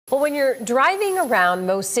when you're driving around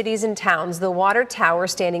most cities and towns, the water tower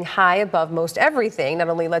standing high above most everything not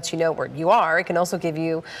only lets you know where you are, it can also give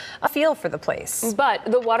you a feel for the place. But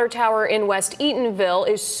the water tower in West Eatonville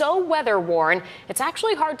is so weather worn, it's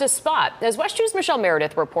actually hard to spot. As West 2's Michelle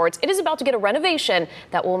Meredith reports, it is about to get a renovation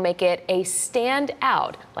that will make it a stand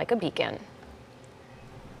out like a beacon.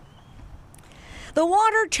 The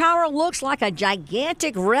water tower looks like a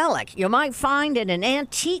gigantic relic you might find in an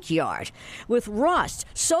antique yard, with rust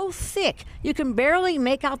so thick you can barely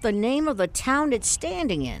make out the name of the town it's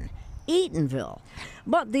standing in, Eatonville.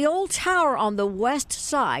 But the old tower on the west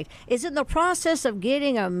side is in the process of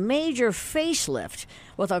getting a major facelift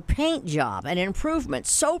with a paint job and improvement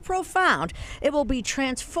so profound it will be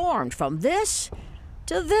transformed from this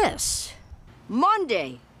to this.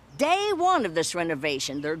 Monday, day one of this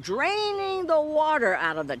renovation, they're draining the water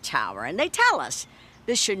out of the tower, and they tell us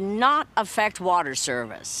this should not affect water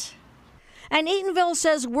service. And Eatonville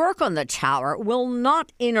says work on the tower will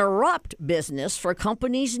not interrupt business for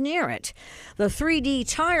companies near it. The 3D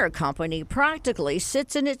tire company practically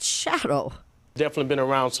sits in its shadow. Definitely been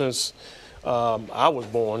around since I was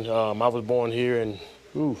born. I was born here in,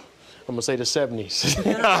 I'm gonna say the 70s.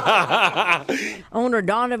 Owner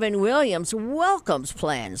Donovan Williams welcomes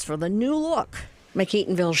plans for the new look. Make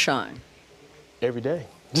Eatonville shine. Every day.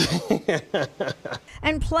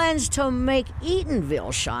 And plans to make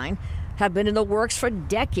Eatonville shine have been in the works for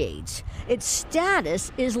decades. Its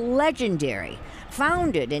status is legendary.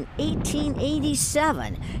 Founded in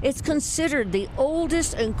 1887, it's considered the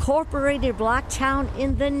oldest incorporated black town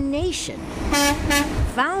in the nation.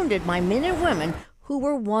 Founded by men and women who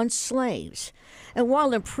were once slaves. And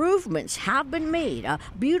while improvements have been made, a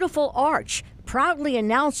beautiful arch proudly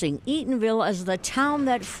announcing Eatonville as the town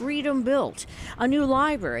that freedom built, a new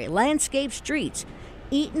library, landscaped streets,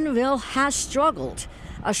 Eatonville has struggled,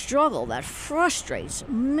 a struggle that frustrates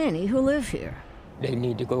many who live here. They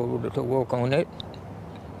need to go to work on it,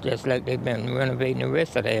 just like they've been renovating the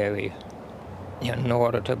rest of the area, in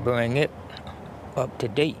order to bring it up to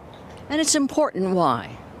date. And it's important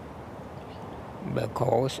why?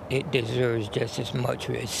 Because it deserves just as much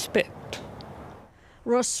respect.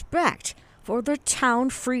 Respect for the town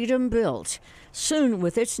freedom built, soon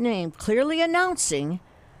with its name clearly announcing,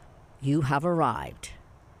 you have arrived.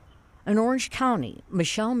 In Orange County,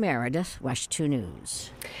 Michelle Meredith, West 2 News.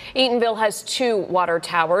 Eatonville has two water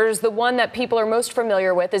towers. The one that people are most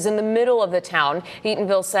familiar with is in the middle of the town.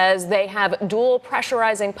 Eatonville says they have dual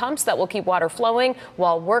pressurizing pumps that will keep water flowing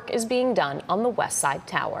while work is being done on the west side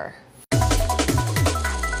tower.